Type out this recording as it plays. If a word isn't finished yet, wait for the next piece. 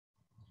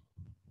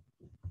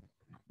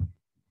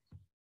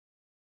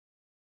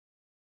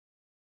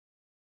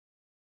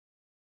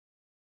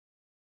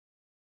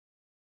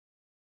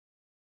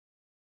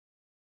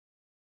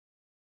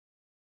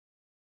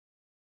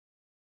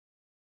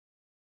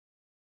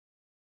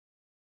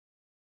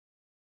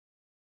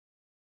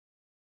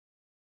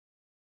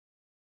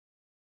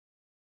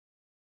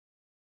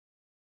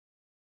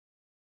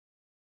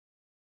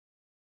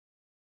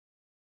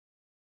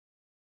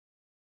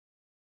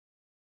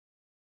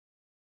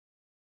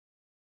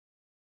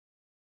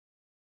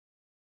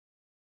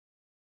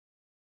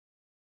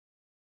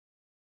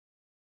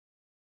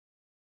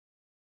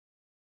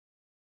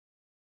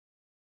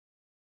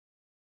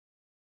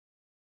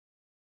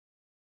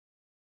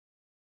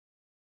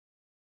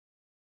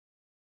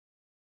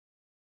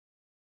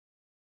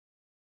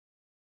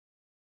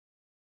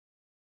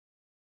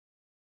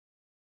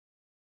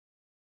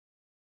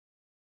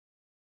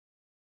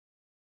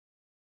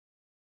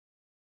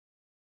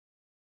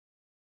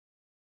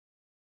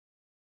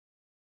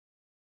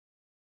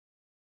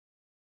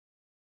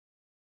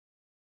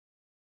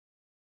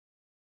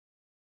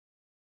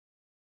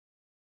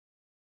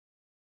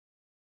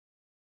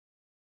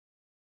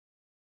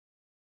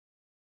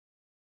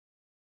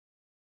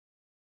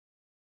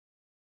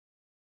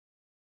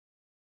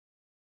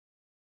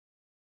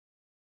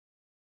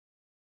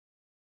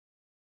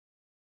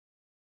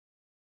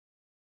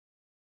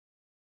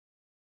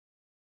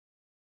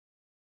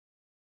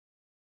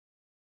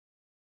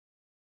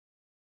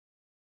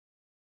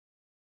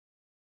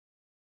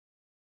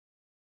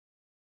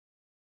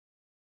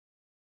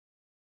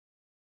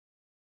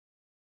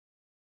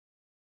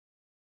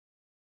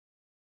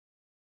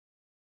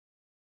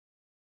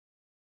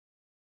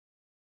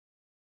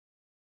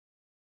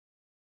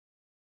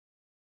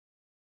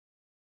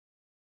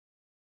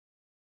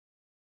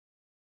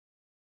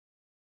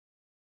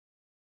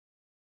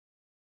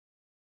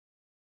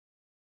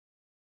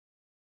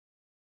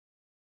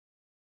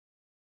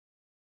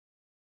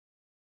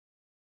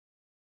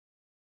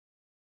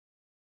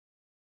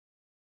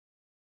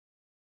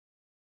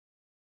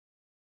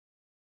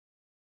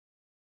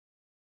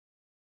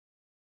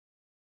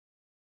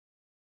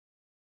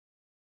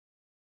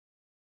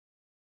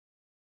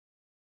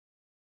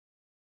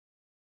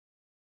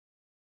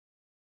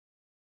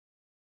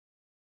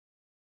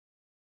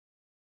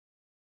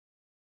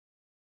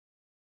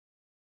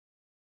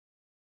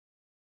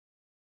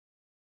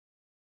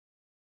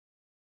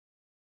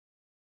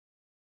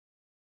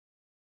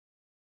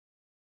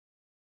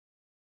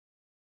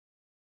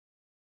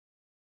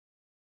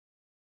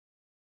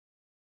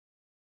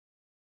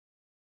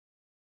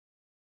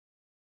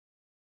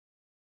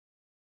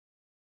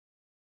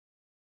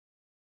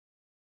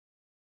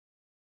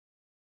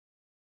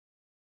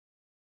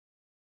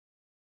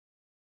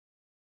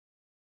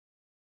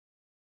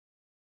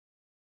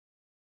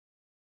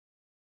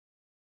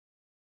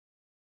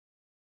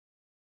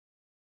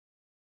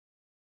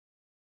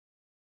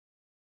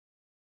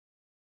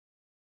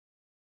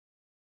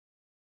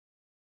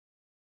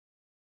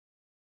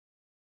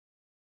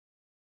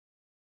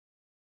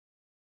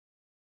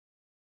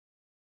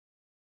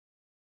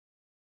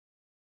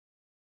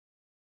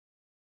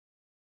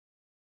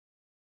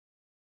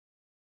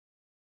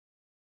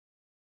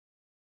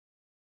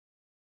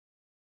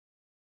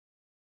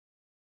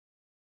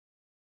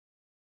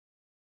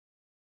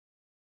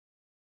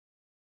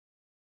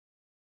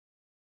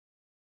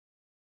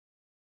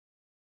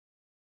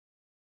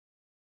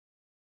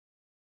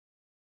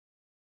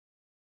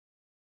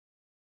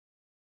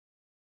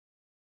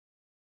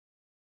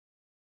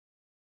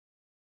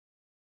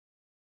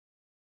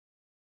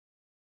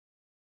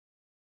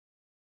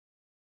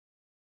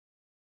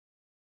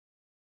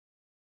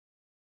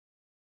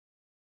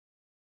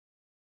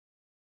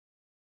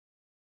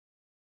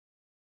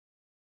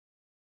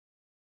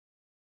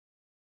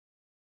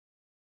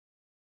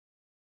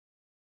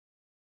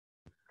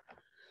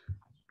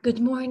Good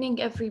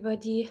morning,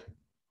 everybody.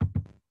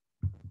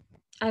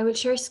 I will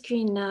share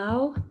screen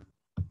now.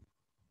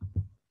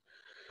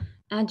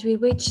 And we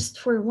wait just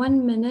for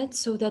 1 minute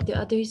so that the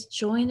others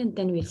join and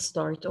then we'll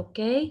start,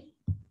 okay?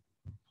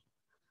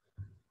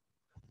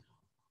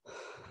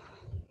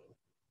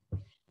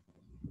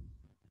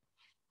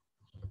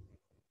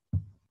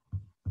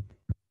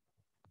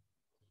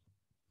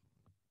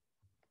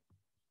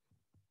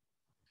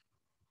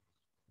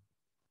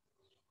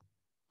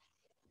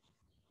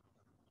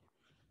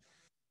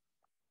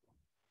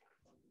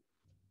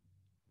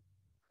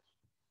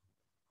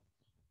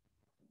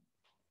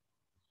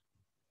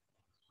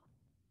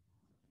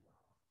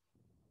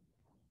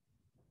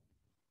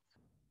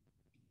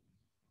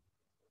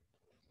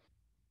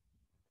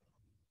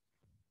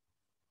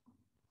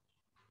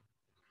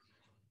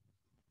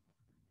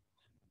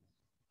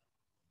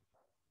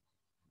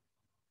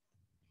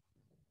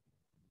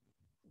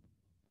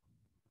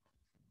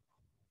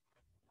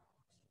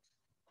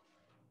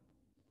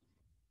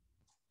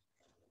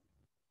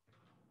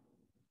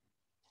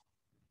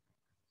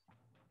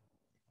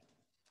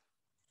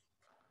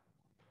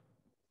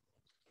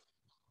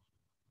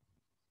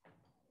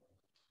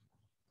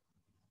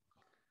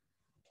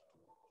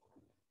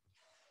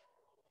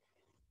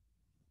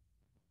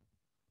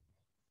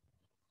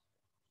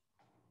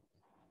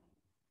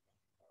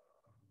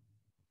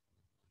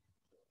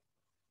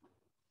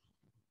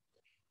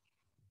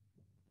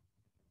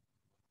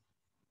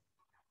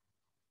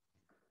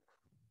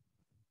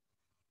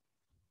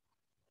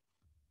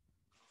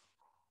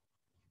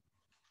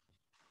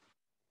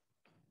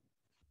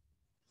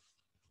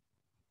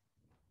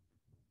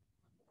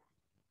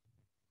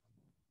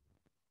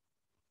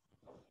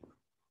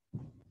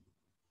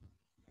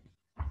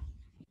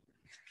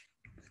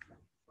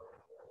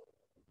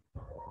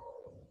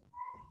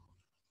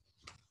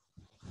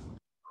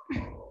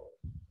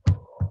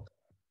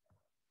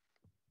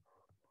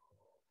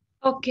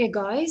 Okay,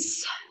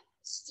 guys.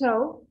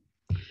 So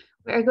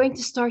we are going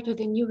to start with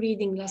a new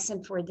reading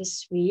lesson for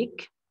this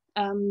week.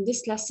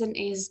 This lesson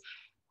is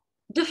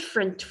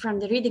different from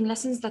the reading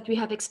lessons that we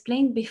have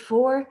explained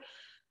before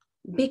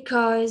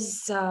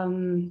because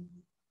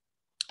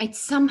it's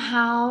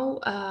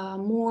somehow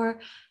more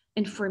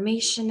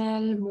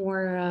informational,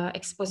 more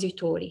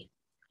expository.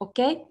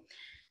 Okay?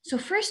 So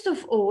first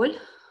of all,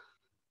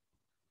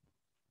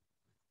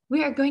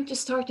 we are going to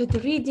start with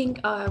the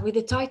reading with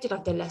the title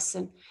of the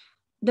lesson,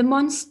 The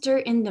Monster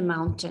in the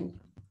Mountain.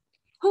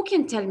 Who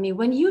can tell me,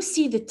 when you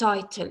see the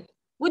title,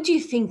 what do you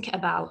think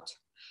about?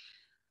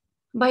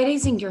 By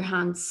raising your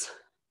hands.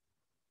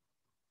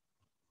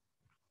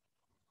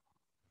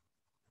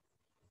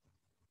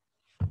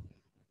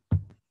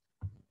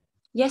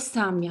 Yes,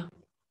 Samia.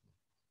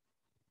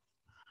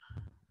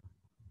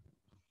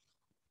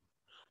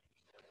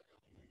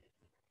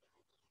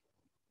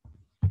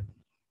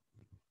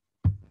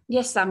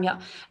 Yes, Samia.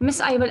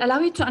 Miss, I will allow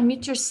you to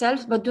unmute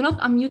yourself, but do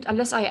not unmute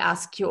unless I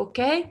ask you,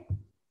 okay?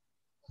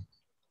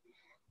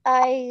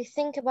 I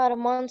think about a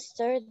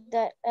monster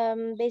that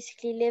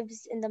basically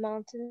lives in the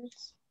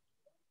mountains.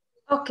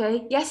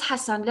 Okay. Yes,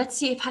 Hassan. Let's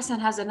see if Hassan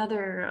has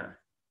another.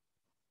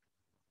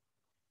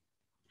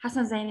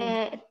 Hassan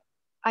Zaini.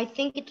 I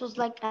think it was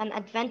like an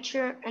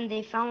adventure, and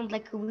they found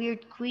like a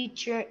weird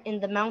creature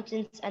in the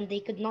mountains, and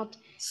they could not.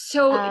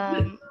 So,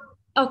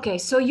 okay.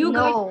 So you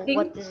guys think,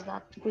 what is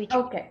that creature?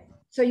 Okay.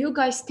 So you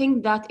guys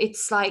think that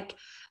it's like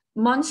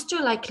monster,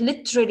 like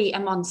literally a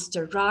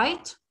monster,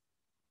 right?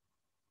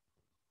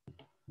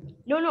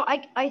 No,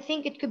 I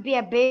think it could be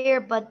a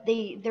bear, but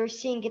they're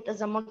seeing it as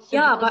a monster.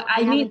 Yeah, because but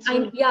they I mean,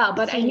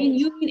 haven't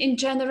you mean in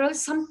general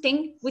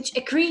something which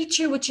a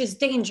creature which is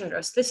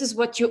dangerous. This is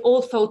what you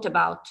all thought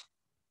about.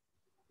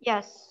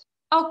 Yes.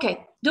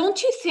 Okay.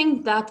 Don't you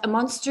think that a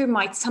monster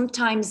might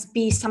sometimes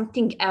be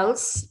something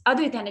else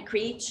other than a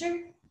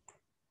creature?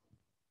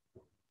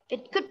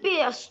 It could be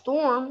a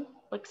storm,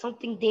 like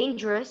something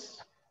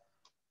dangerous.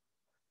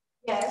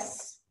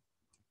 Yes.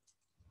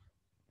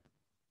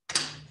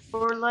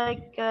 Or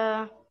like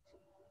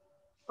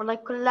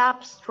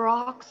collapsed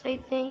rocks, I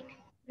think.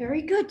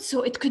 Very good.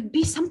 So it could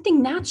be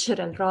something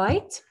natural,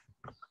 right?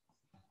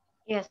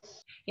 Yes.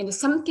 You know,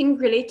 something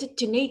related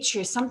to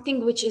nature,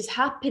 something which is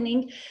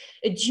happening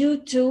due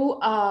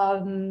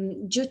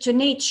to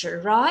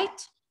nature,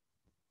 right?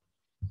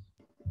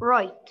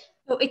 Right.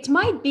 So it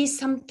might be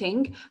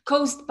something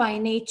caused by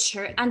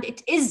nature, and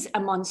it is a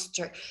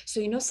monster. So,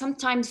 you know,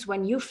 sometimes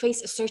when you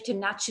face a certain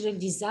natural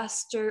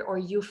disaster, or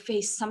you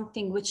face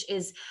something which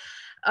is,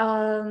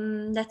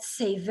 let's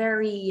say,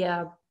 very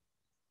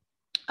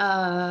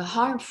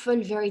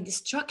harmful, very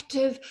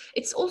destructive,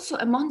 it's also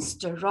a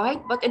monster,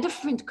 right? But a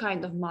different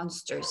kind of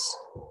monsters,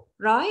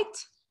 right?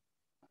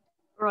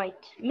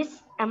 Right.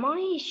 Miss, am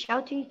I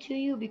shouting to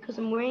you because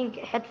I'm wearing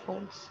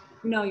headphones?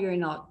 No, you're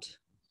not.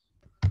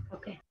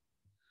 Okay.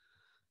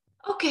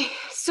 Okay,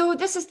 so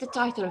this is the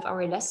title of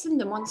our lesson,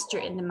 The Monster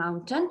in the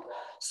Mountain.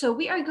 So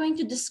we are going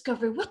to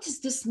discover, what is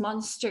this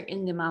monster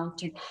in the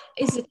mountain?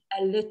 Is it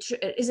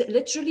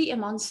literally a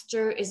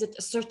monster? Is it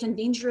a certain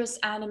dangerous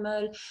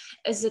animal?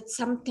 Is it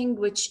something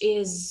which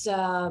is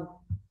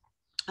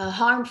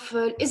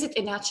harmful? Is it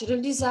a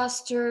natural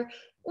disaster?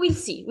 We'll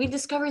see. We'll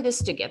discover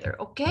this together,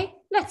 okay?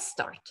 Let's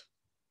start.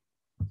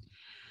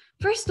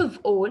 First of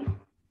all,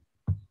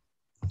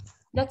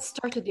 let's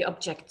start with the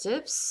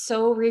objectives.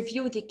 So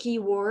review the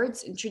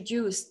keywords,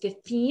 introduce the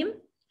theme,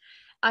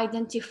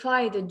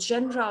 identify the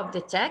genre of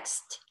the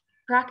text,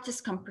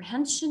 practice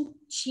comprehension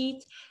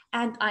sheet,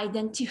 and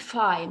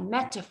identify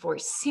metaphor,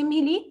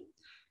 simile,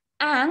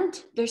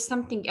 and there's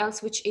something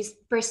else, which is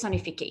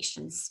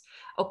personifications.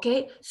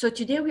 Okay, so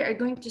today we are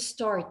going to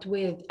start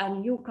with a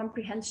new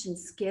comprehension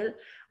skill,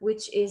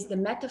 which is the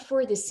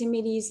metaphor, the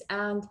similes,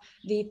 and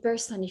the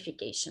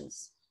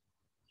personifications.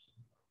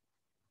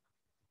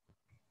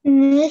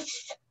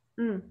 Miss.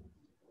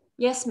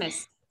 Yes,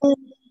 miss.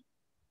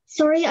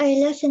 Sorry, I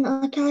listen.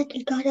 قطعت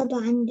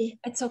الكهرباء عندي.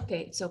 It's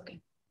okay, it's okay.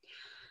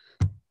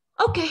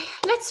 Okay,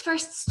 let's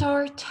first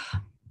start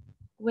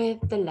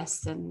with the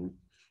lesson.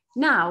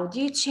 Now,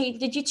 did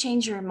you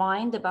change your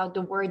mind about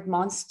the word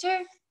monster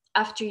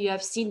after you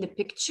have seen the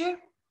picture?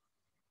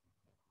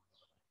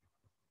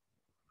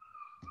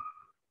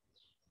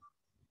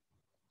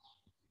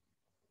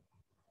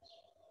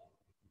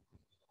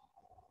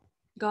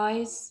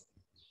 Guys,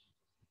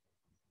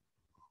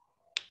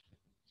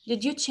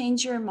 did you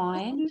change your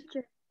mind?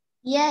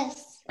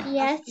 Yes.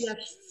 Yes.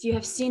 You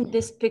have seen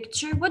this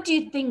picture. What do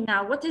you think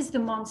now? What is the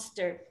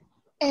monster?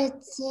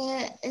 It's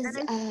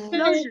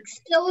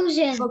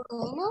Explosion.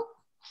 volcano.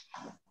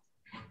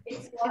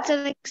 It's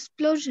an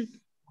explosion.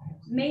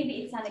 Maybe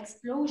it's an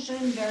explosion.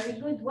 Very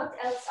good. What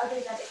else other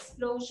than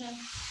explosion?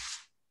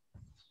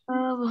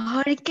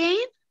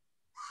 Hurricane.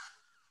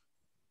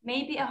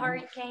 Maybe a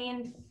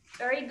hurricane.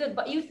 Very good.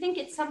 But you think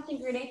it's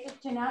something related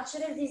to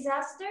natural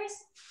disasters?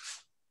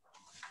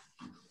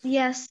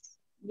 Yes.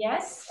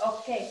 Yes.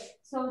 Okay.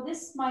 So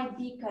this might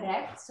be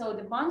correct. So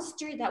the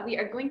monster that we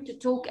are going to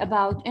talk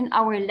about in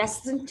our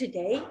lesson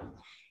today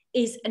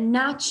is a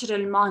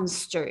natural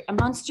monster, a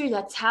monster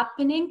that's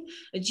happening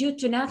due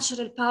to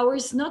natural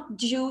powers, not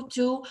due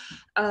to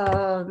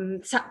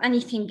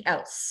anything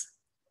else.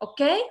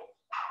 Okay?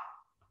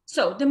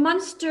 So the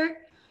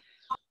monster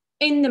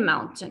in the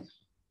mountain.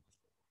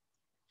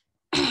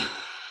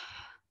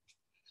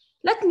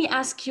 Let me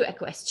ask you a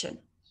question.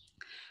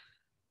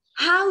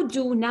 How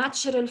do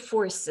natural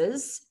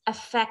forces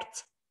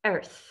affect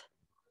Earth?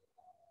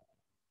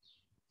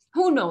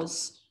 Who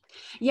knows?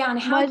 Yeah, and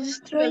how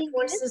natural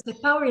forces, the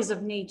powers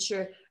of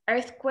nature,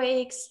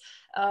 earthquakes,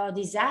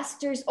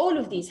 disasters, all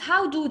of these,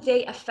 how do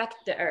they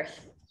affect the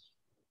Earth?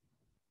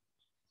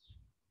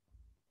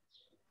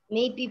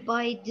 Maybe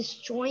by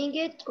destroying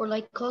it or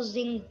like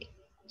causing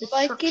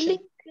By destruction. killing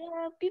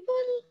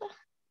people,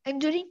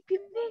 injuring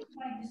people,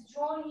 By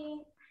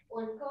destroying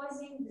or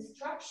causing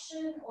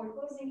destruction or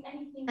causing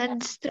anything.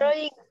 and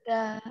destroying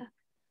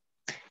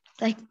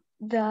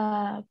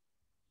the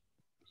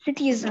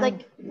cities.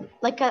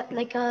 Like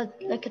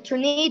a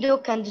tornado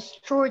can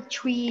destroy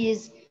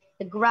trees,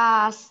 the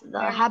grass, the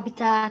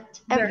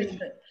habitat, everything.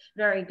 Very good.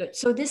 Very good.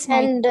 So this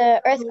might And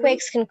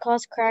earthquakes can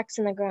cause cracks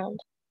in the ground.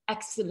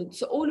 excellent.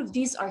 So all of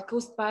these are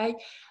caused by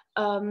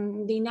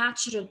the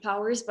natural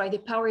powers, by the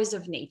powers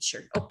of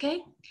nature, okay?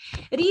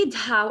 Read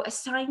how a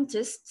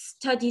scientist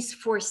studies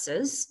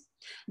forces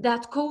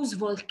that cause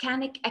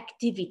volcanic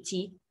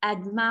activity at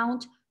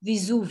Mount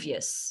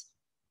Vesuvius.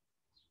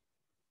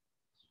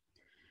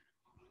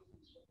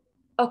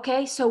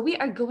 Okay, so we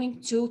are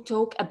going to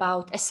talk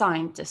about a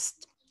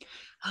scientist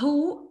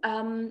who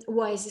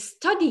was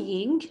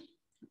studying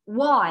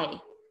why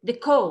the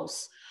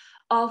cause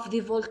of the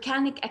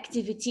volcanic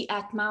activity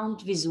at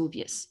Mount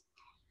Vesuvius.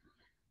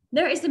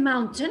 There is a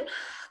mountain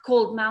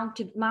called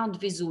Mount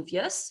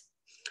Vesuvius,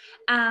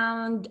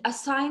 and a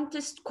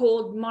scientist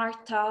called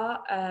Marta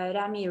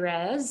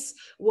Ramirez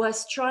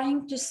was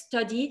trying to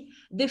study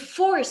the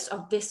force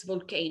of this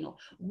volcano.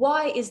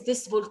 Why is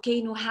this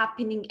volcano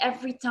happening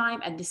every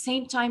time at the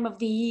same time of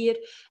the year,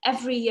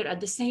 every year at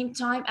the same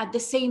time, at the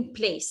same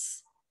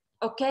place?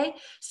 Okay,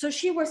 so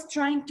she was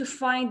trying to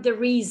find the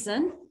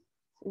reason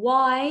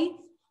why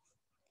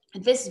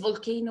this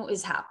volcano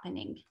is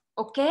happening.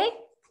 Okay,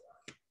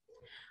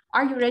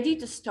 are you ready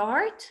to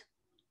start?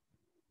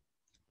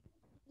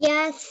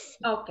 Yes.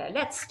 Okay,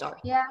 let's start.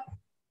 Yeah.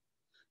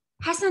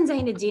 Hassan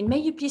Zainuddin, may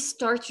you please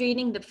start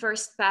reading the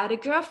first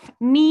paragraph?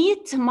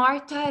 Meet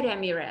Marta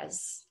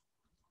Ramirez.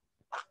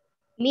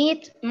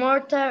 Meet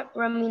Marta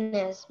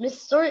Ramirez.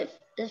 Miss, sorry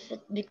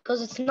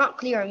because it's not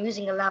clear. I'm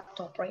using a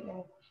laptop right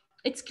now.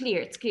 It's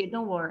clear,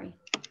 don't worry.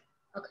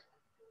 Okay.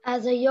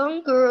 As a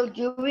young girl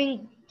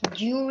during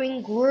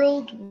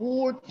World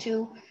War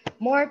II,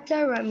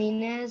 Marta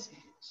Ramirez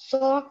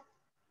saw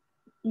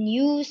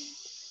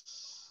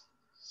newsreels.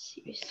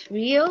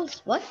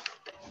 What?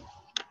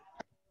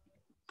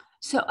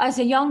 So as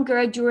a young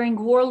girl during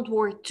World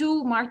War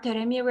II, Marta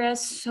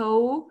Ramirez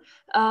saw,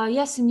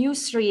 yes,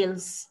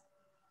 newsreels.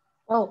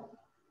 Oh,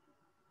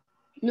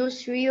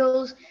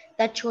 newsreels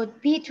that showed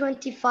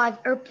P-25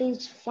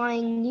 airplanes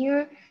flying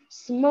near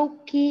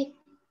Smoky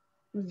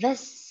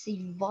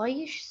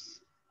Vesuvius.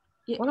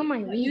 What am I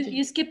reading?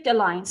 You skipped a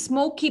line.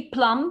 Smoky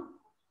Plum.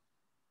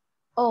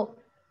 Oh,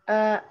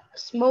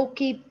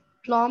 smoky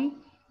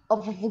plume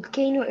of a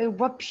volcano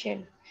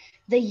eruption.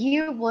 The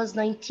year was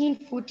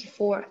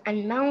 1944,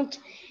 and Mount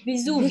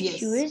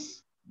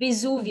Vesuvius.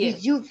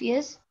 Vesuvius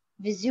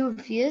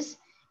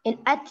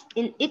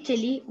in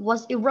Italy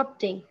was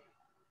erupting. Oh,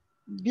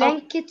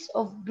 Blankets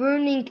of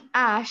burning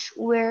ash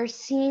were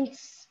seen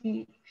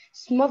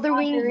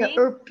smothering the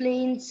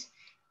smothering.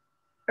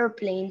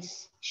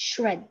 airplanes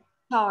shred.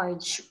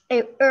 Charge.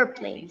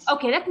 Airplanes.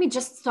 Okay, let me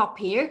just stop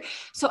here.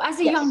 So as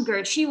a Yes. young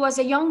girl, she was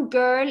a young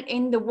girl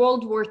in the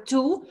World War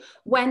II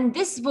when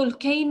this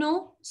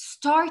volcano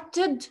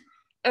started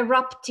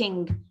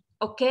erupting.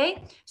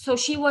 Okay, so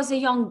she was a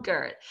young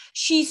girl.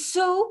 She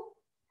saw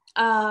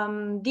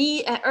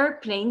the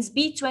airplanes,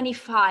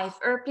 B-25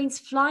 airplanes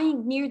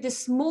flying near the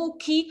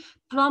smoky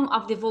plume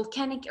of the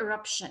volcanic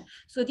eruption.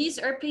 So these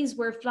airplanes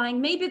were flying,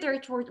 maybe they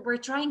were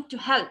trying to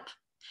help.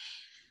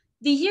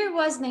 The year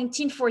was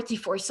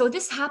 1944, so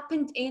this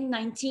happened in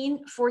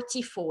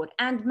 1944,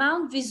 and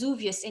Mount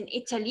Vesuvius in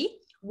Italy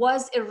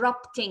was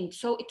erupting,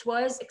 so it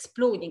was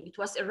exploding, it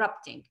was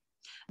erupting.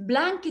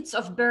 Blankets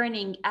of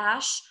burning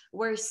ash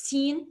were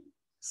seen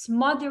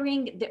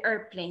smothering the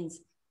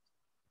airplanes.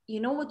 You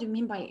know what do you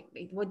mean by,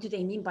 what do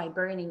they mean by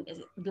burning,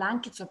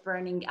 blankets of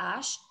burning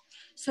ash?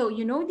 So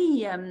you know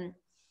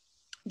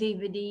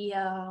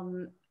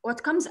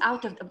what comes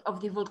out of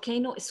the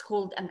volcano is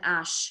called an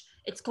ash.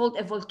 It's called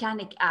a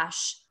volcanic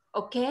ash,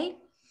 okay?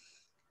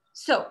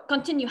 So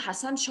continue,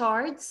 Hassan.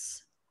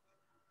 Shards.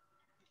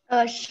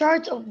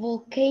 Shards of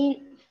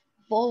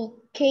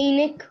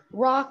volcanic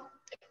rock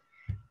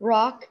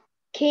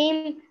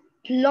came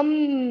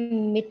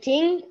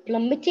plummeting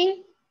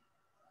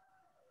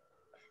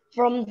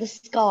from the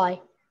sky.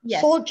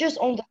 Yes. Soldiers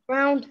on the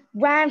ground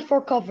ran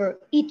for cover.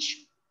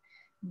 Each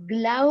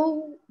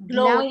glowing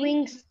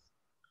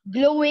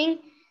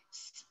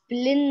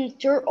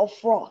splinter of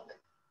rock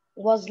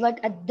was like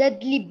a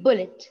deadly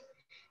bullet.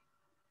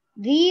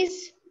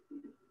 These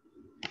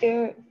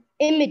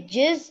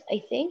images,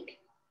 I think.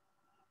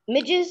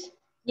 Images?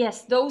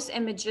 Yes, those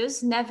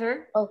images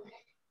never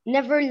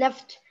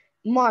left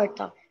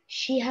Marta.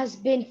 She has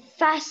been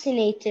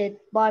fascinated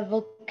by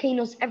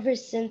volcanoes ever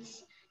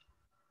since.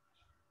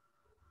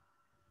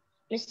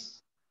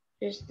 There's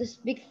this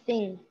big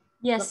thing.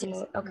 Yes.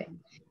 Okay.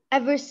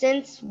 Ever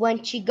since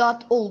when she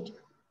got older.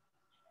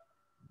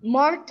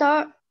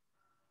 Marta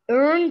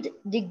earned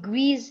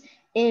degrees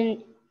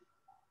in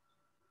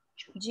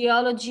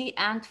geology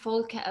and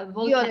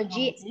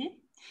volcanology.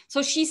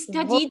 So she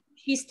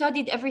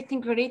studied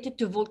everything related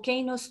to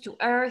volcanoes, to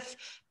Earth,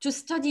 to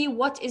study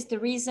what is the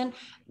reason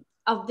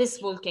of this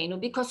volcano,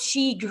 because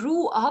she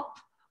grew up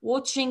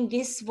watching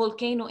this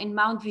volcano in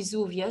Mount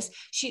Vesuvius.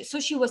 So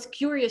she was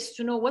curious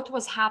to know what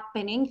was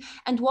happening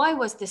and why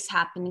was this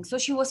happening. So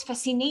she was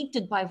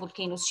fascinated by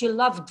volcanoes. She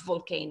loved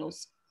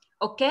volcanoes.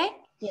 Okay?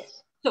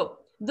 Yes. So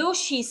though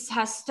she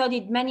has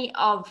studied many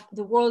of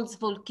the world's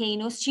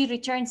volcanoes, she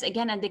returns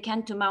again and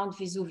again to Mount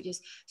Vesuvius.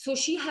 So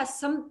she has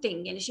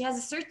something, and she has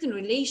a certain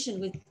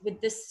relation with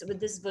this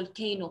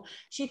volcano.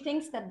 She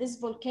thinks that this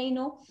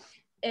volcano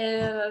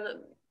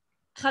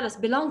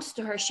belongs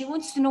to her. She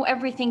wants to know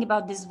everything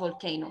about this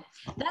volcano.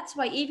 That's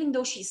why even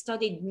though she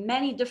studied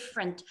many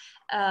different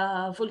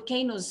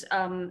volcanoes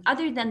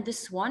other than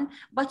this one,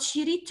 but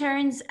she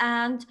returns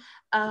and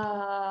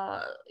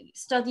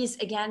studies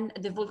again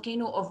the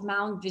volcano of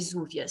Mount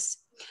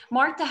Vesuvius.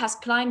 Marta has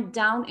climbed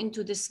down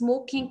into the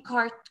smoking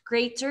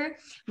crater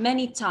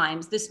many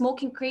times. The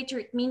smoking crater,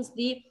 it means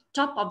the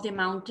top of the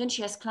mountain.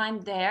 She has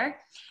climbed there.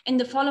 In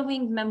the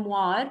following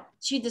memoir,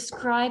 she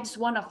describes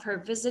one of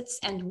her visits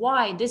and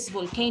why this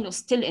volcano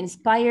still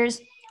inspires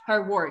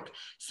her work.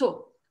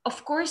 So,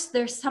 of course,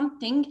 there's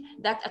something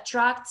that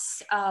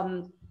attracts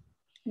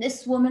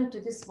this woman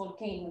to this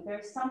volcano.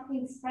 There's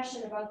something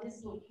special about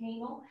this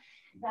volcano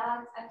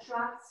that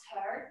attracts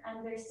her,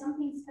 and there's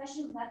something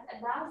special that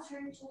allows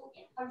her to,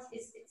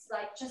 it's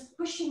like just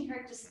pushing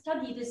her to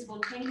study this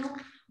volcano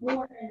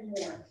more and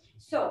more.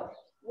 So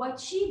what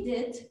she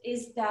did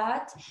is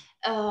that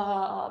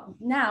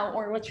now,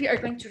 or what we are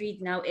going to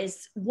read now,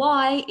 is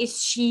why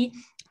is she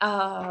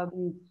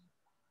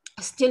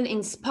still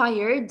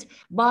inspired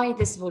by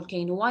this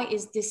volcano? Why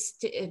is this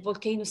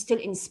volcano still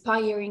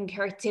inspiring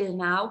her till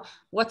now?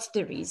 What's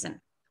the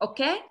reason?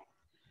 Okay?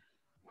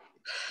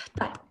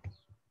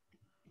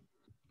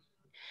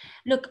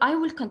 Look, I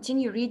will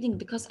continue reading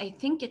because I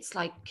think it's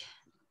like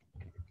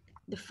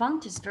the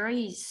font is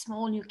very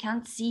small, you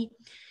can't see.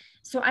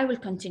 So I will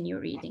continue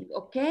reading,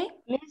 okay?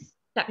 Miss?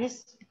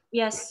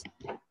 Yes.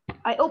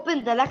 I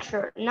opened the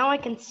lecture. Now I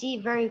can see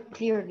very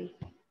clearly.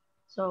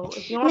 So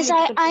if you want Miss,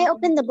 I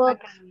opened the book.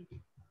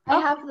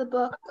 I have the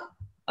book.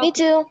 Okay. Me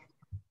too.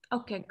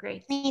 Okay,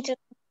 great. Me too.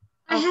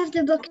 I have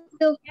the book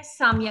too. Yes,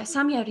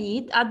 Samia,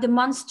 read At the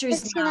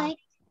Monster's Mouth.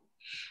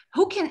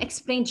 Who can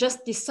explain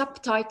just the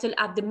subtitle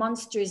At the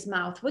Monster's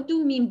Mouth? What do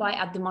you mean by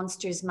At the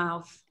Monster's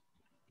Mouth?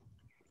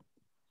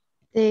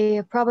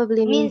 They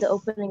probably mean the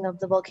opening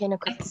of the volcano.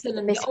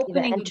 Excellent. Basically,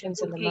 the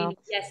entrance of in the mouth.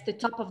 Yes, the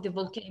top of the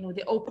volcano,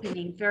 the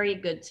opening. Very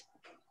good.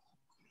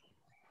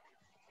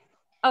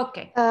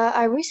 Okay.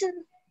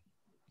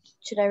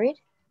 Should I read?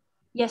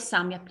 Yes,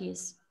 Samia,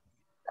 please.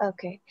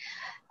 Okay.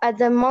 At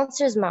the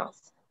monster's mouth.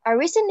 I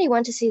recently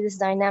went to see this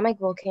dynamic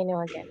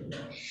volcano again.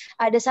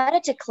 I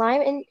decided to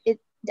climb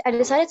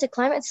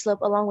its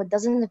slope along with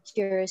dozens of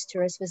curious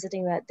tourists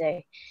visiting that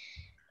day.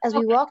 As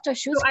we walked, our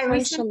shoes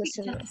crunched on the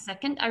cinder. Just a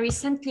second. I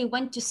recently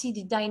went to see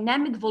the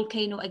dynamic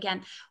volcano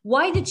again.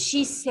 Why did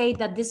she say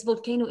that this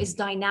volcano is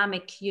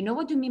dynamic? You know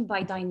what do you mean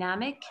by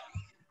dynamic?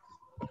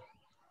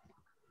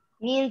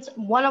 Means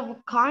one of a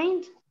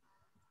kind?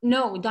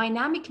 No,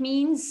 dynamic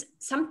means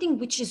something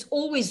which is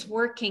always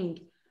working.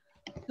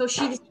 So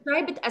she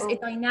described it as a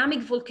dynamic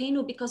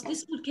volcano because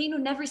this volcano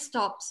never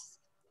stops.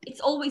 It's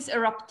always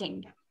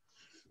erupting.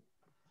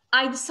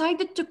 I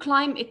decided to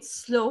climb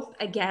its slope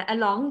again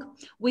along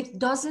with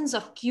dozens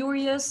of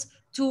curious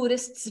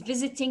tourists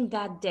visiting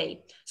that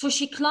day. So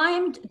she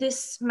climbed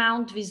this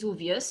Mount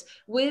Vesuvius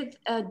with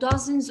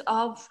dozens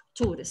of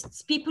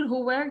tourists, people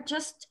who were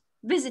just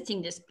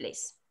visiting this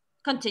place.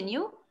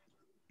 Continue.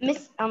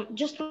 Miss,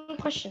 just one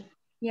question.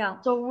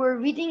 Yeah. So we're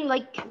reading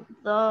like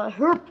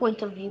her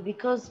point of view,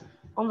 because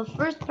on the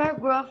first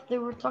paragraph they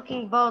were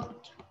talking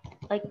about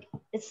like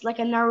it's like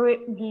a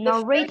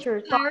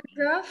narrator.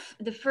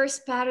 The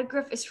first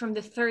paragraph is from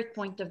the third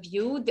point of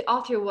view. The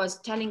author was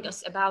telling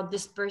us about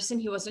this person.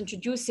 He was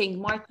introducing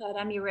Marta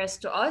Ramirez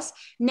to us.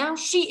 Now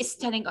she is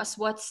telling us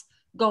what's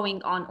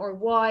going on or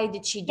why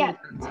did she do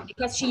that?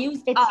 Because she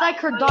used it's like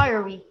her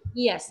diary.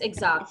 Yes,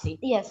 exactly.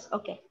 Yes,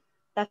 okay.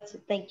 That's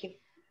it. Thank you.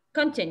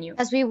 Continue.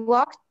 As we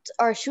walked,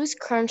 our shoes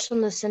crunched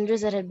on the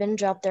cinders that had been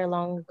dropped there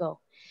long ago.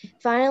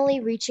 Finally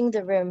reaching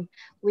the rim,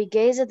 we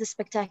gazed at the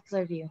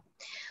spectacular view.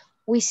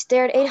 We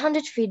stared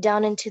 800 feet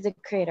down into the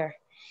crater.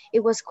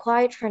 It was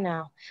quiet for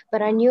now,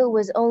 but I knew it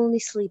was only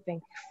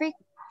sleeping.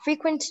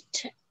 Frequent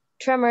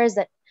tremors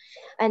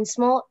and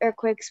small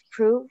earthquakes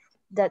prove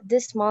that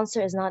this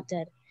monster is not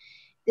dead.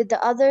 Did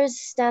the others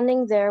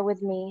standing there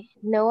with me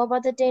know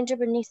about the danger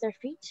beneath their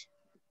feet?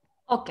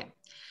 Okay.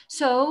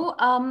 So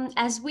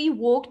as we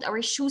walked,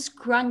 our shoes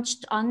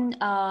crunched on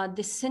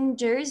the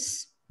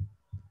cinders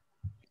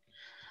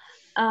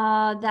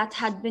that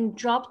had been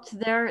dropped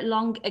there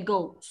long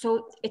ago.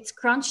 So it's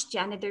crunched,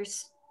 and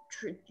there's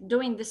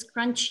doing this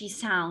crunchy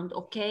sound,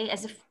 okay,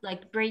 as if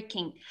like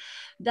breaking,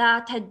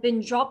 that had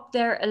been dropped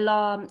there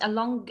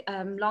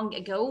long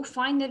ago.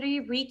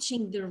 Finally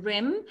reaching the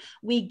rim,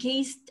 we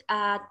gazed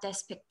at the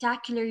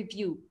spectacular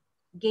view,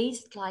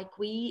 gazed like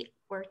we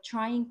were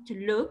trying to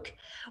look.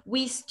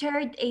 We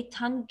stared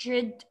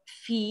 800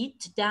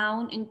 feet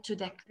down into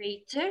the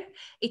crater.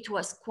 It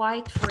was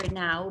quiet for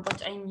now,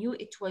 but I knew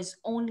it was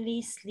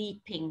only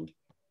sleeping.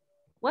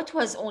 What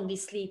was only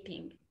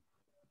sleeping?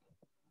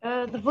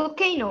 The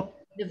volcano.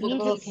 The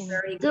volcano.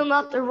 Very Still good.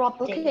 not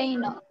erupting.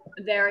 Volcano.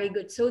 Very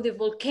good. So the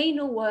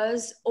volcano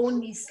was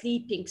only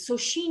sleeping. So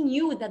she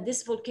knew that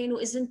this volcano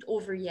isn't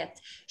over yet.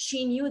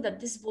 She knew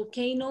that this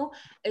volcano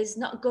is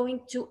not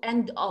going to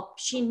end up.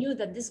 She knew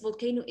that this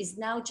volcano is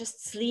now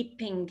just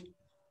sleeping,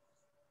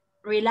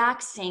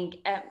 relaxing,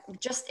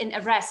 just in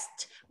a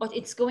rest, but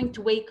it's going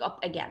to wake up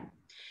again.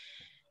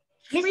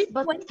 Miss,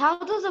 but how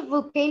does a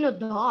volcano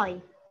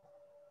die?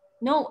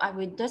 No,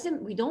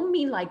 we don't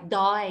mean like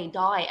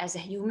die as a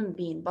human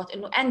being, but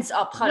it ends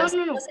up, No. it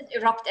doesn't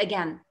erupt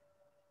again.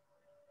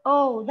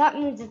 Oh, that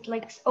means it's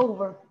like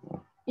over.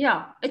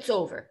 Yeah, it's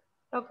over.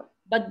 Okay.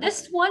 But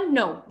this one,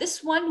 no,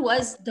 this one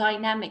was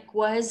dynamic,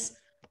 was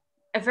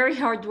a very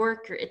hard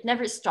worker. It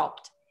never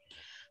stopped.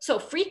 So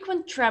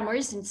frequent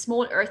tremors and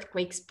small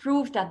earthquakes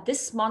prove that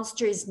this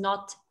monster is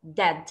not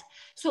dead.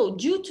 So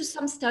due to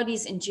some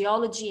studies in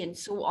geology and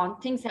so on,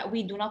 things that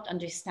we do not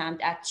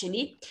understand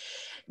actually,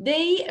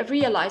 they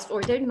realized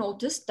or they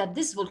noticed that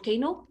this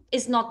volcano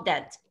is not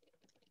dead.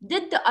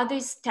 Did the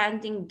others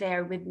standing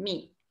there with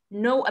me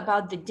know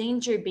about the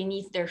danger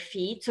beneath their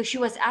feet? So she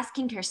was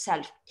asking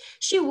herself.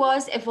 She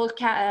was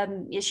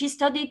she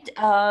studied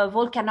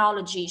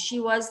volcanology.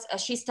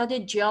 She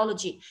studied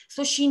geology.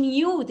 So she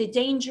knew the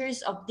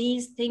dangers of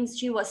these things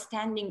she was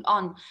standing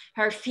on,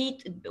 her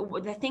feet,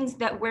 the things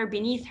that were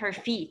beneath her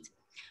feet.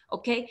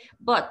 Okay,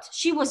 but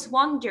she was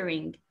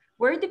wondering,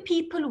 were the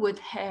people with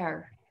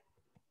her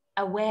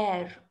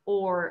aware,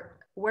 or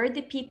were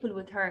the people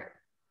with her,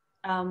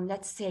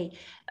 let's say,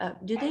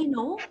 do they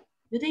know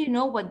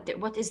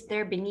what is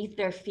there beneath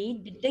their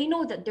feet? Did they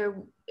know that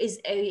there is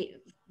a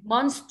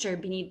monster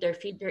beneath their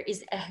feet? There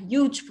is a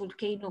huge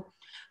volcano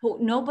who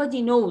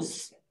nobody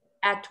knows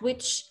at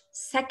which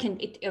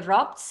second it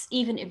erupts,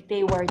 even if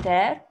they were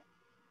there.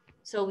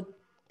 So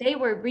they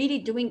were really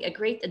doing a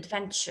great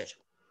adventure.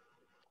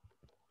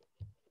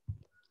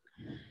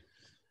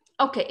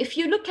 Okay, if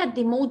you look at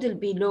the model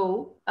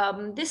below,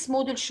 this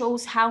model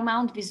shows how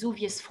Mount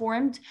Vesuvius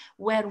formed,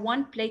 where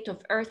one plate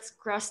of Earth's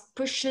crust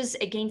pushes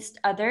against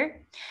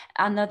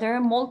another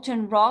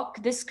molten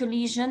rock, this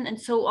collision,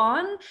 and so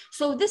on.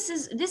 So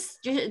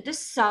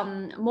this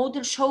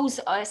model shows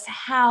us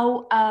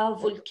how a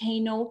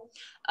volcano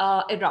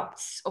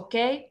erupts.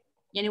 Okay,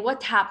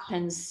 what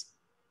happens?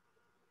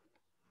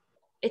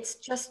 It's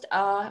just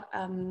a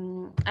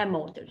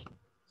model.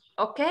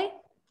 Okay.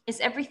 Is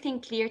everything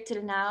clear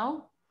till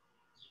now?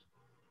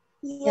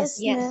 Yes.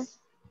 Yes.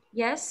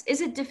 Yes.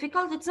 Is it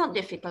difficult? It's not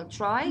difficult,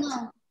 right?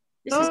 No.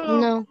 This is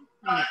No.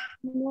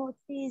 No,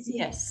 it's easy.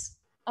 yes.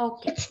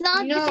 Okay. It's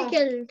not No.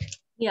 difficult.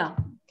 Yeah.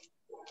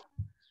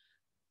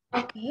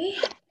 Okay.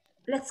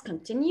 Let's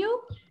continue.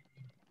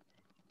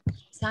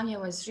 Samia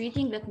was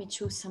reading. Let me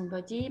choose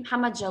somebody.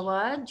 Muhammad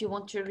Jawad, do you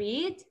want to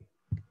read?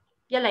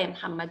 Yalla ya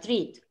Muhammad,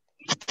 read.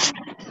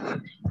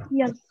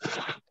 Yes.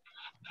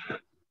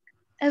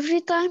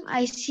 Every time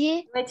I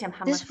see Wait ya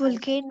Muhammad. this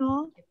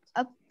volcano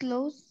up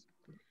close,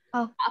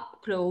 Up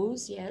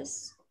close,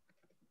 yes.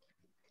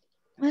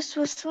 بس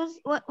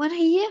وين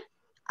هي؟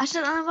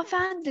 عشان أنا ما في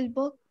عندي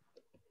البوك.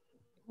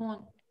 Go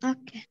on.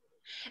 Okay.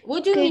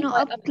 What do you mean Volcano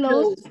by up up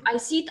close. close? I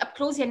see it up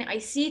close, and I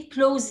see it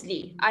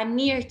closely. I'm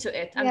near to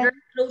it. I'm Yeah.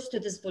 very close to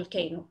this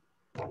volcano.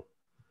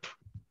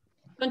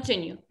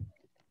 Continue.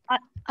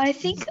 I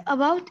think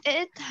about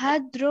it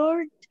had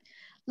roared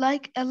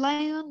like a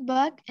lion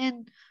back in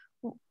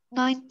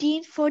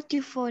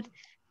 1944.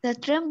 The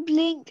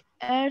trembling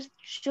earth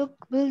shook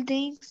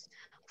buildings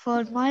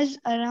for miles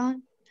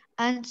around,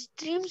 and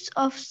streams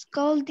of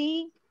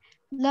scalding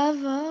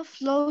lava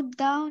flowed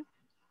down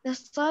the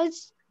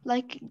sides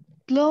like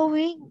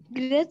glowing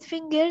great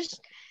fingers.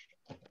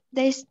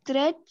 They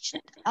stretched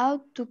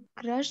out to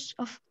crush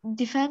of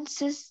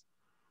defenses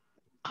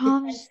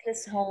homes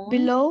Defenseless home.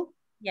 below.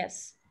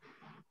 Yes.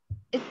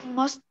 It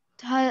must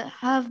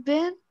have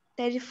been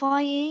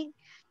terrifying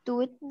to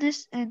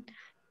witness in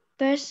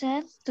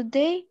person.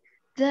 Today,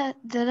 the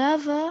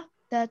lava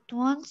that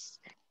once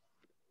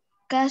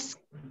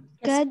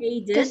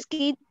Cascaded.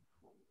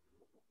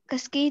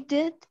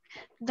 cascaded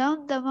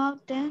down the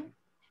mountain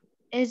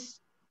is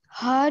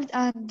hard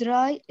and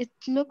dry. It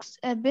looks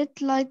a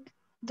bit like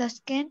the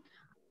skin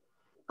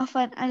of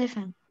an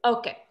elephant.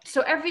 Okay,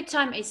 so every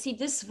time I see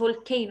this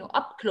volcano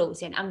up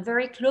close, and I'm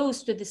very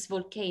close to this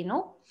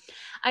volcano,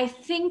 I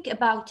think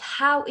about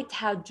how it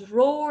had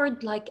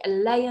roared like a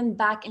lion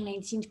back in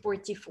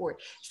 1944.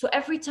 So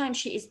every time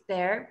she is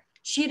there,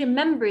 she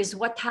remembers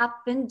what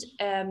happened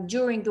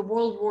during the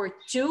World War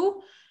II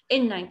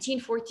in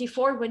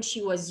 1944 when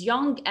she was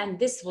young and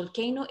this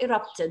volcano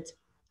erupted.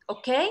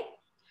 Okay?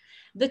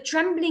 The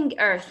trembling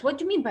earth. What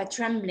do you mean by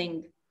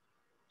trembling?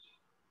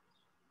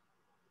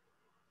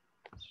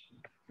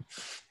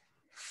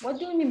 What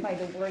do you mean by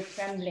the word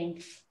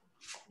trembling?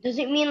 Does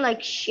it mean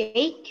like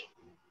shake?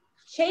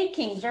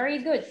 Shaking, very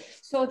good.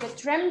 So the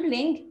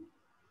trembling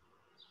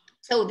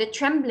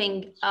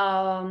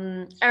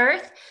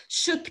earth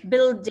shook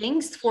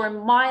buildings for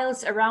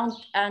miles around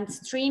and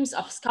streams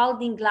of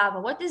scalding lava.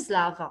 What is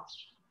lava?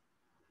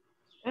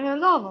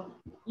 Lava.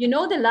 You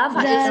know the lava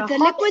is The hot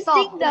liquid stuff.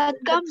 thing that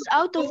comes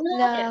out of The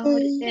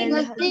thing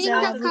that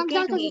comes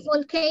out of the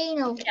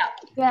volcano.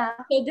 Yeah.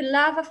 So the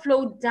lava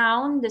flowed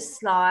down the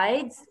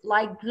slides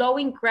like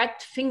glowing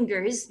red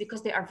fingers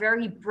because they are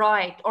very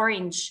bright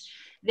orange.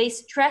 They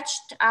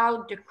stretched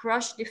out the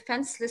crushed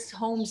defenseless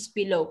homes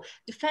below.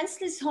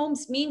 Defenseless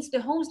homes means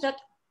the homes that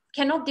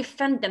cannot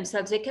defend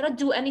themselves. They cannot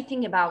do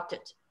anything about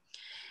it.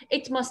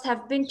 It must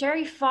have been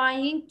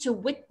terrifying to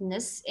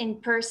witness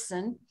in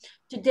person.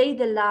 Today,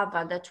 the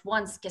lava that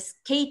once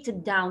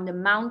cascaded down the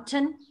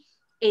mountain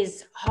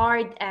is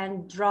hard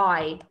and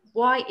dry.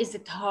 Why is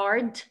it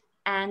hard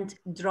and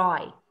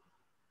dry?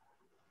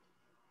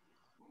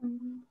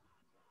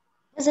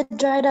 Has it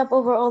dried up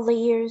over all the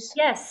years?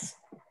 Yes,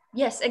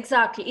 yes,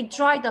 exactly. It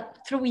dried up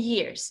through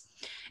years.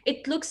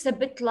 It looks a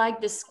bit like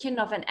the skin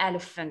of an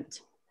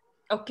elephant.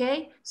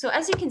 Okay, so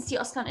as you can see,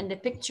 Aslan, in the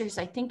pictures,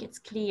 I think it's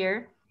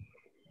clear.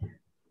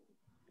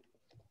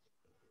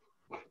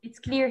 It's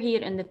clear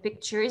here in the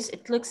pictures.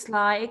 It looks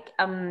like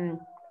an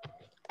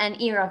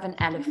ear of an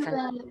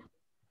elephant.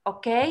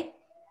 Okay?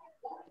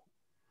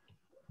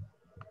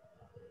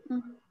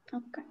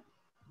 Okay.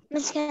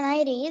 Miss, can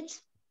I read?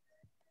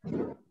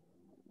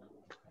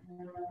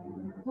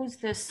 Who's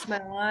this,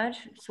 Mar?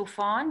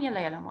 Sufan?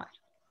 Yalla yalla Mar.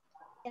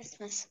 Yes,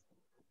 Miss.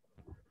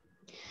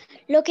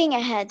 Looking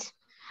ahead,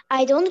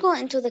 I don't go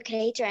into the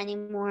crater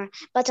anymore,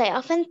 but I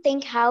often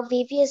think how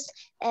Vesuvius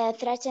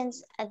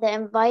threatens the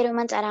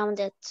environment around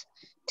it.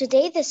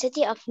 Today, the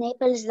city of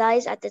Naples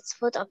lies at its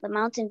foot of the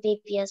mountain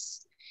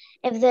Vesuvius.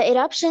 If the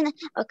eruption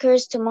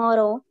occurs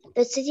tomorrow,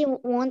 the city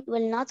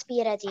will not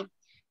be ready.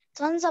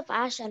 Tons of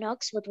ash and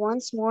rocks would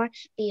once more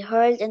be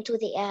hurled into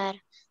the air.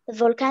 The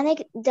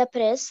volcanic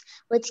debris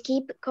would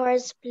keep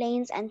cars,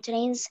 planes, and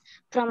trains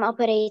from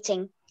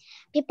operating.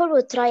 People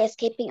would try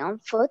escaping on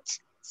foot.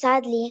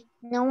 Sadly,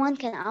 no one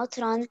can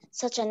outrun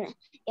such an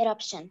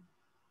eruption.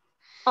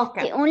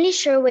 Okay. The only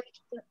sure way.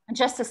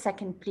 Just a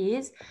second,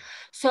 please.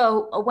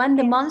 So when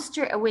the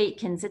monster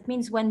awakens, it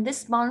means when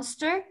this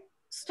monster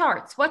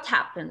starts, what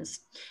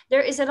happens?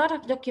 There is a lot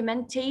of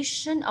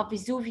documentation of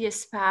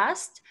Vesuvius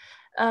past.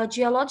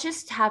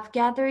 Geologists have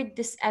gathered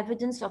this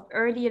evidence of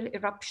earlier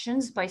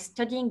eruptions by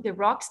studying the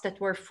rocks that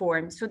were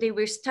formed. So they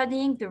were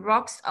studying the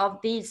rocks of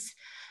this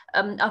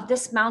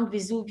Mount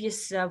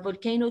Vesuvius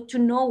volcano to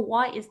know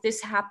why is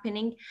this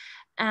happening,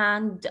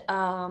 and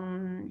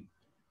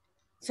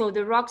So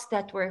the rocks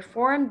that were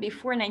formed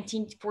before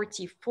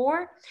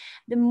 1944.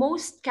 The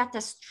most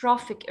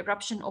catastrophic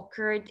eruption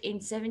occurred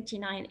in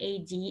 79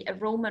 AD. A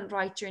Roman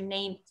writer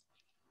named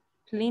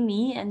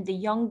Pliny and the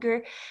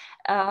Younger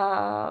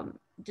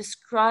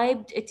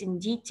described it in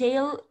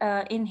detail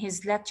in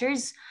his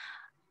letters.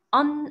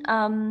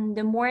 On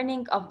the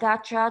morning of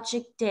that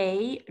tragic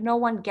day, no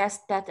one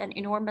guessed that an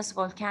enormous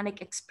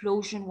volcanic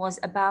explosion was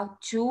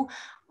about to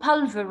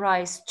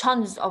pulverize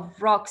tons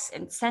of rocks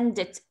and send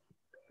it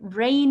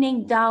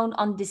raining down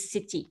on the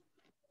city.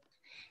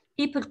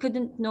 People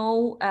couldn't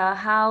know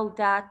how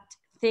that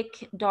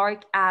thick,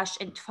 dark ash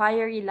and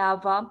fiery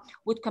lava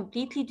would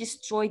completely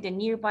destroy the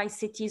nearby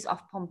cities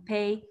of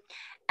Pompeii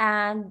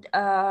and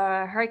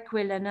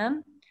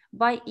Herculaneum.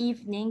 By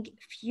evening,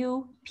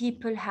 few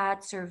people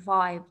had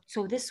survived.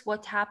 So this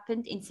what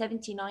happened in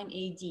 79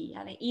 AD.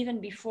 And even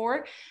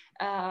before,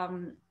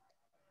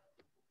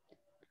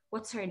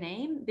 what's her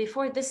name?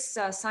 Before this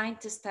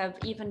scientist have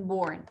even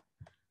born.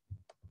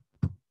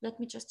 Let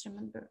me just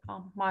remember,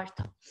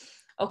 Martha.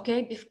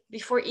 Okay,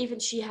 before even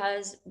she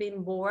has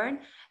been born,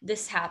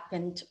 this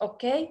happened,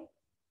 okay?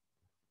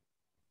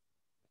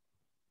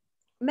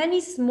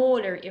 Many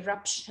smaller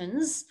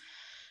eruptions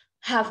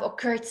have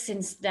occurred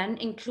since then,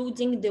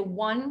 including the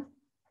one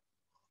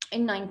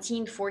in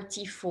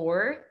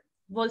 1944.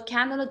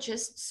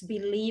 Volcanologists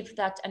believe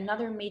that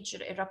another major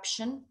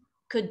eruption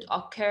could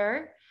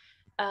occur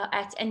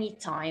at any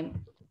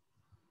time.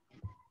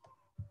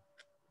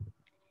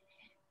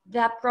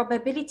 The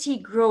probability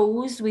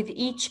grows with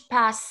each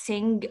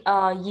passing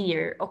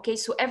year. Okay,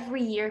 so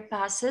every year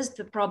passes,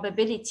 the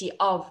probability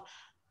of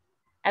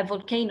a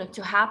volcano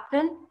to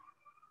happen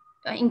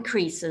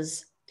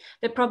increases.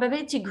 The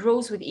probability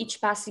grows with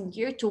each passing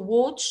year. To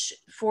watch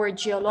for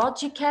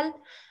geological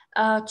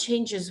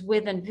changes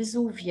within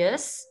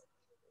Vesuvius,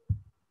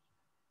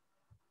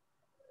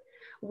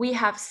 we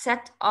have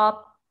set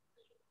up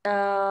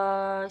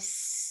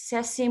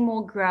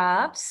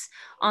seismographs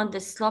on the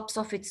slopes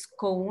of its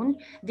cone.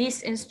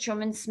 These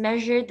instruments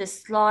measure the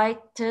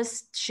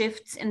slightest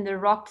shifts in the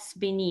rocks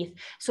beneath.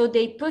 So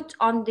they put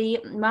on the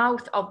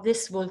mouth of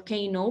this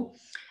volcano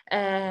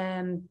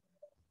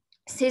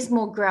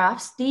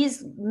seismographs.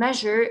 These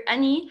measure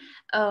any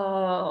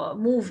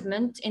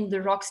movement in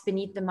the rocks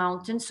beneath the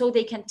mountain, so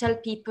they can tell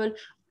people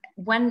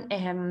when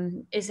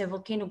is a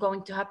volcano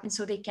going to happen,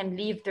 so they can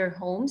leave their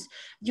homes.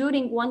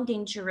 During one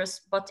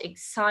dangerous but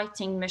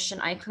exciting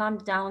mission, I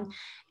climbed down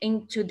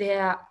into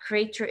the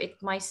crater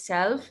it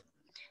myself.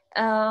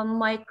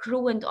 My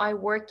crew and I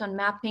worked on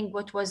mapping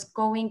what was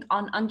going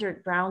on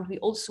underground. We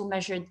also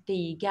measured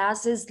the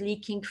gases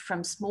leaking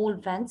from small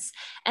vents.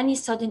 Any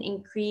sudden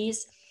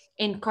increase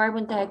in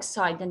carbon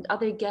dioxide and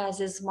other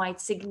gases might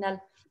signal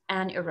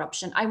an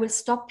eruption. I will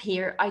stop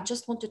here. I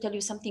just want to tell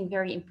you something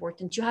very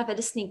important. You have a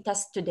listening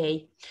test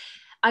today.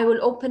 I will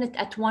open it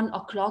at 1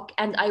 o'clock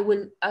and I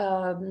will,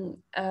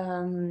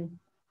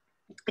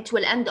 it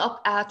will end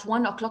up at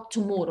 1 o'clock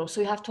tomorrow.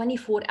 So you have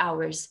 24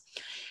 hours.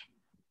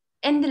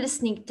 In the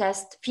listening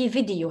test في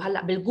فيديو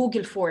هلا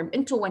بالجوجل فورم.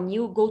 انتوا when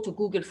you go to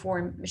Google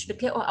form مش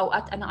بتلاقوا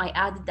اوقات انا I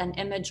added an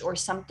image or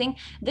something.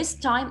 This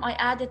time I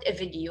added a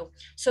video.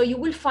 So you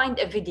will find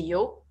a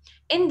video.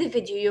 In the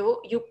video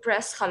you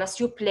press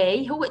خلاص you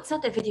play. هو it's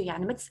not a video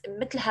يعني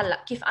مثل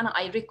هلا كيف انا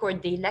I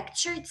record the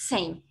lecture, it's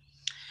same.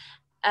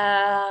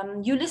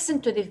 You listen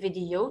to the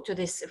video, to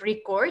this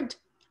record.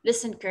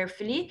 Listen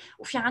carefully.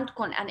 وفي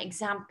عندكم an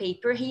exam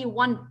paper. هي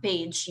 1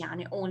 page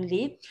يعني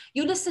only.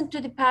 You listen to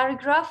the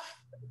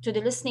paragraph, to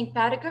the listening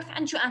paragraph,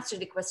 and you answer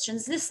the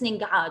questions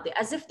listening عادي,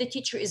 as if the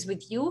teacher is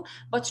with you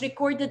but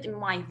recorded in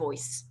my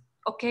voice.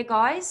 Okay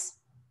guys?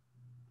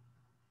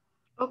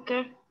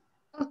 Okay.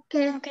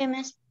 Okay. Okay,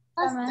 miss.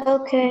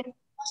 Okay.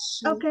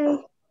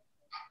 Okay.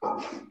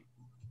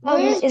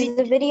 Is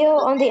the video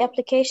on the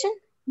application?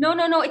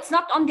 No, it's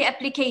not on the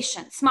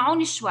application.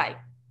 اسمعوني شوي.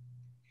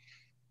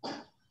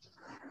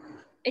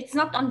 It's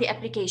not on the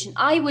application.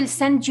 I will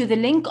send you the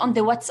link on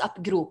the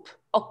WhatsApp group.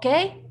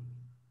 Okay?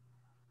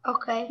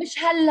 Okay. مش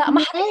هلا ما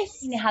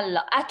حتحكيني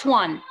هلا at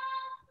 1.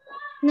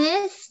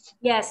 Miss,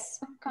 Yes.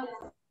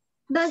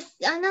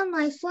 بس أنا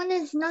my phone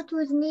is not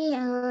with me.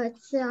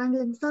 It's عند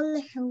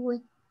المصلح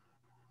هو.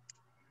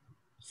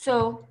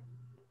 So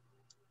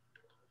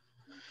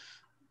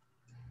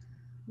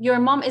your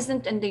mom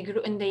isn't in the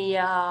group, in the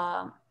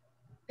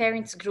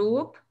parents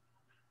group?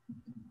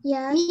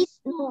 Yes.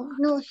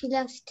 No, she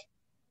left.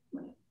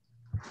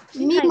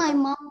 Me, my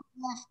mom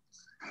left.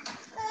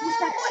 Who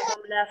said my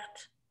mom left?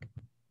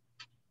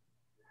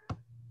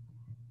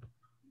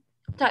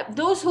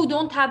 Those who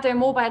don't have their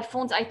mobile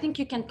phones, I think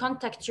you can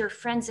contact your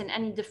friends in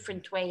any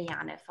different way.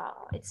 يعني,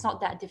 it's not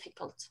that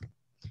difficult.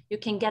 You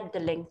can get the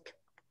link.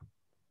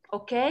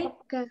 Okay?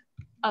 Okay.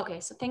 Okay,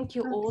 so thank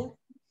you all.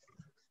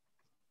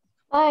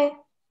 Bye.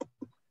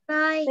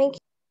 Bye. Thank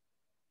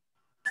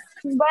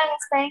you. Bye,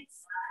 thanks.